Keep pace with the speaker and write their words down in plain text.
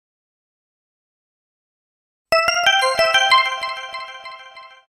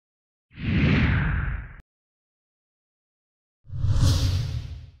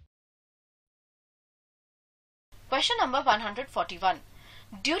Question number 141.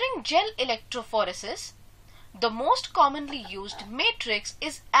 During gel electrophoresis, the most commonly used matrix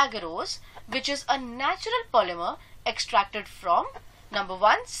is agarose, which is a natural polymer extracted from number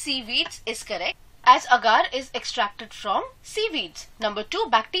 1, seaweeds is correct, as agar is extracted from seaweeds. Number 2,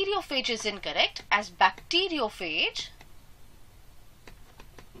 bacteriophage is incorrect, as bacteriophage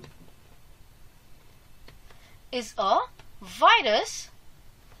is a virus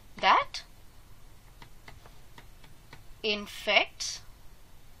that infects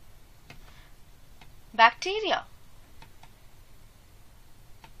bacteria.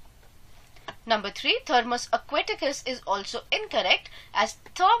 Number 3, Thermus aquaticus is also incorrect, as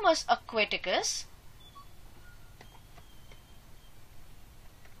Thermus aquaticus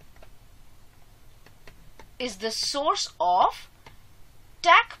is the source of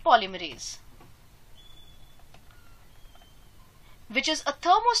Taq polymerase, which is a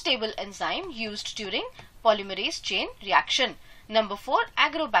thermostable enzyme used during polymerase chain reaction. Number 4,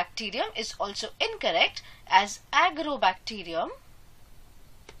 Agrobacterium is also incorrect, as Agrobacterium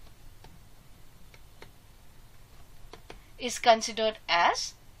is considered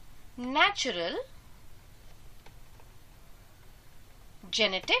as natural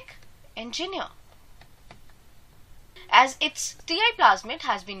genetic engineer, as its TI plasmid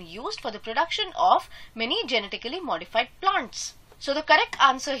has been used for the production of many genetically modified plants. So the correct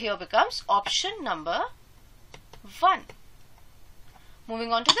answer here becomes option number 1.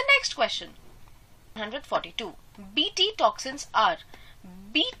 Moving on to the next question. 142. Bt toxins are.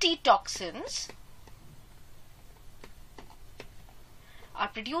 Bt toxins are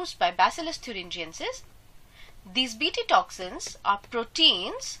produced by Bacillus thuringiensis. These Bt toxins are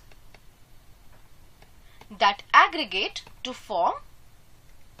proteins that aggregate to form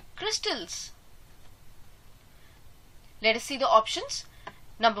crystals. Let us see the options.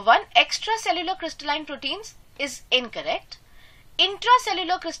 Number 1, extracellular crystalline proteins is incorrect.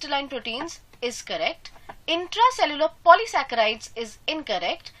 Intracellular crystalline proteins is correct. Intracellular polysaccharides is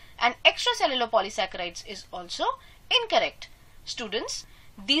incorrect, and extracellular polysaccharides is also incorrect. Students,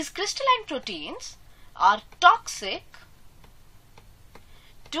 these crystalline proteins are toxic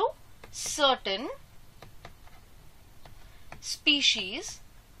to certain species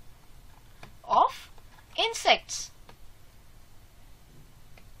of insects.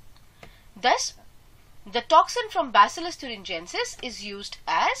 Thus, the toxin from Bacillus thuringiensis is used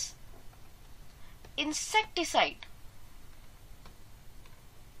as insecticide.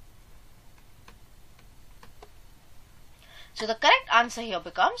 So the correct answer here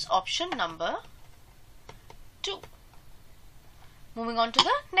becomes option number 2. Moving on to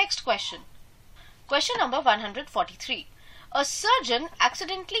the next question. Question number 143. A surgeon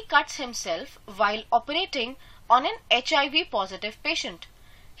accidentally cuts himself while operating on an HIV positive patient.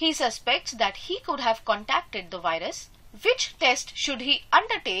 He suspects that he could have contacted the virus. Which test should he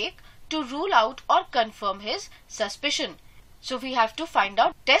undertake to rule out or confirm his suspicion? So we have to find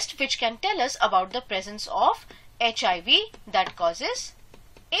out test which can tell us about the presence of HIV that causes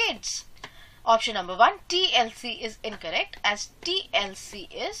AIDS. Option number 1, TLC is incorrect, as TLC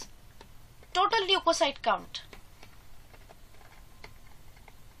is total leukocyte count.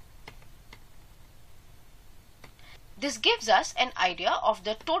 This gives us an idea of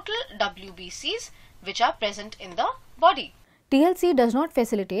the total WBCs which are present in the body. TLC does not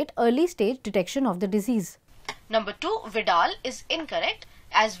facilitate early stage detection of the disease. Number 2, Vidal is incorrect,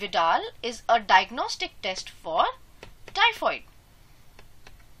 as Vidal is a diagnostic test for typhoid.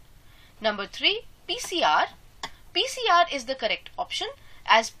 Number 3, PCR. PCR is the correct option,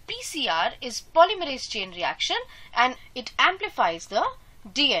 as PCR is polymerase chain reaction and it amplifies the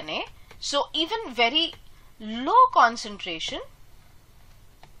DNA. So even very low concentration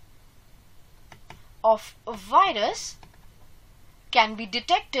of a virus can be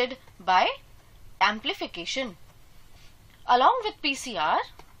detected by amplification. Along with PCR,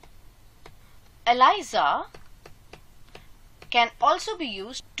 ELISA can also be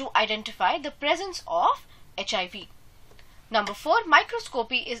used to identify the presence of HIV. Number 4,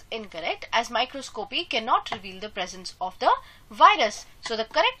 microscopy is incorrect, as microscopy cannot reveal the presence of the virus. So the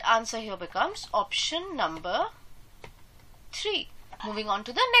correct answer here becomes option number 3. Moving on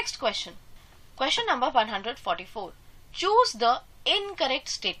to the next question. Question number 144. Choose the incorrect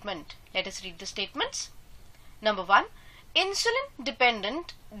statement. Let us read the statements. Number 1. Insulin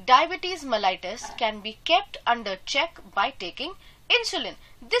dependent diabetes mellitus can be kept under check by taking insulin.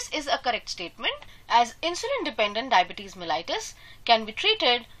 This is a correct statement, as insulin dependent diabetes mellitus can be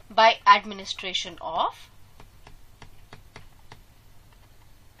treated by administration of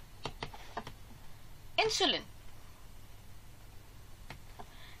insulin.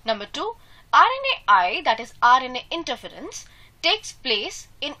 Number 2. RNAi, that is RNA interference, takes place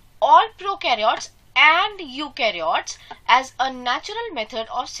in all prokaryotes and eukaryotes as a natural method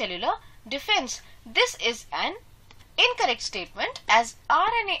of cellular defense. This is an incorrect statement, as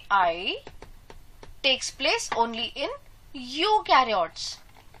RNAi takes place only in eukaryotes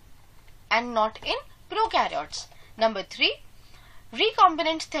and not in prokaryotes. Number 3.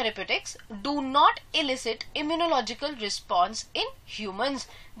 Recombinant therapeutics do not elicit immunological response in humans.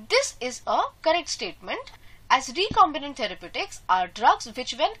 This is a correct statement, as recombinant therapeutics are drugs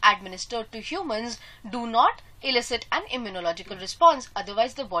which, when administered to humans, do not elicit an immunological response.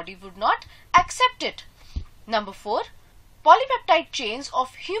 Otherwise, the body would not accept it. Number 4. Polypeptide chains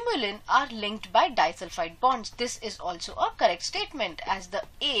of humulin are linked by disulfide bonds. This is also a correct statement, as the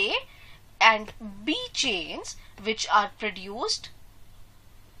A and B chains, which are produced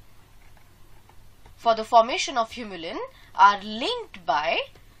for the formation of humulin, are linked by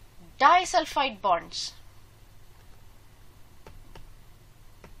disulfide bonds.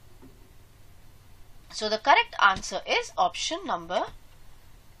 So the correct answer is option number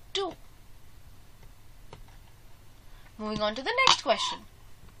 2. Moving on to the next question.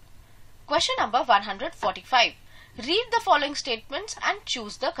 Question number 145. Read the following statements and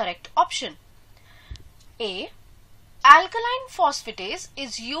choose the correct option. A. Alkaline phosphatase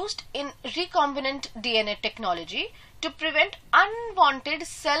is used in recombinant DNA technology to prevent unwanted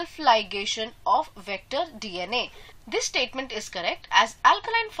self-ligation of vector DNA. This statement is correct, as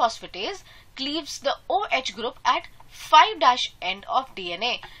alkaline phosphatase cleaves the OH group at 5' end of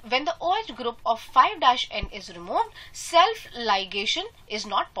DNA. When the OH group of 5' end is removed, self-ligation is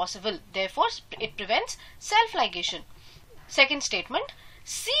not possible. Therefore, it prevents self-ligation. Second statement.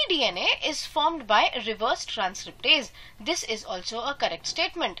 cDNA is formed by reverse transcriptase. This is also a correct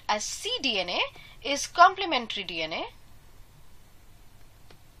statement, as cDNA is complementary DNA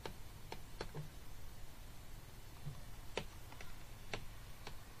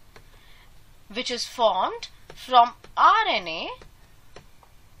which is formed from RNA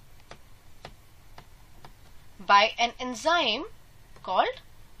by an enzyme called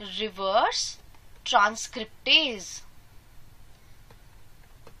reverse transcriptase.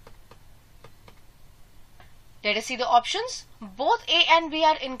 Let us see the options. Both A and B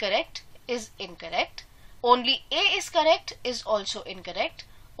are incorrect is incorrect. Only A is correct is also incorrect.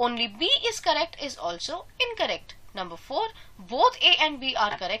 Only B is correct is also incorrect. Number 4. Both A and B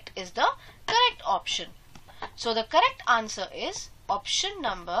are correct is the correct option. So the correct answer is option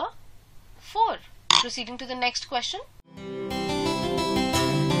number 4. Proceeding to the next question.